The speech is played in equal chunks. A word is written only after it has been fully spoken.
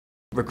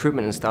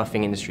Recruitment and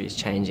staffing industry is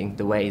changing.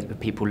 The way that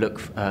people look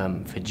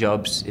for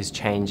jobs is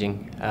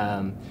changing.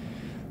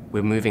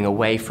 We're moving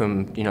away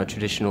from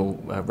traditional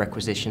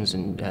requisitions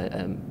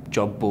and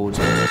job boards.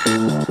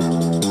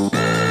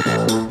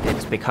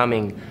 It's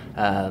becoming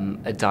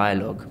a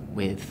dialogue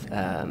with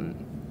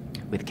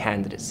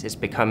candidates. It's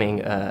becoming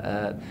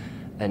an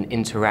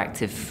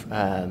interactive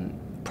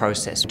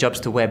process.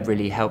 Jobs2web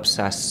really helps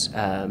us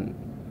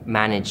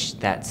manage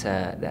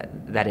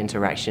that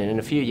interaction. In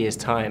a few years'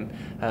 time,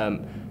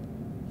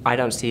 I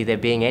don't see there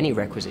being any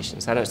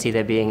requisitions. I don't see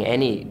there being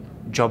any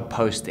job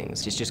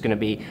postings. It's just going to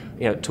be,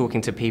 talking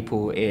to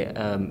people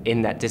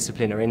in that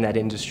discipline or in that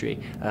industry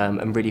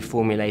and really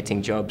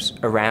formulating jobs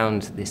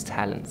around this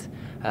talent.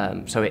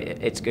 So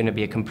it's going to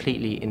be a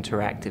completely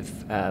interactive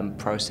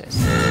process.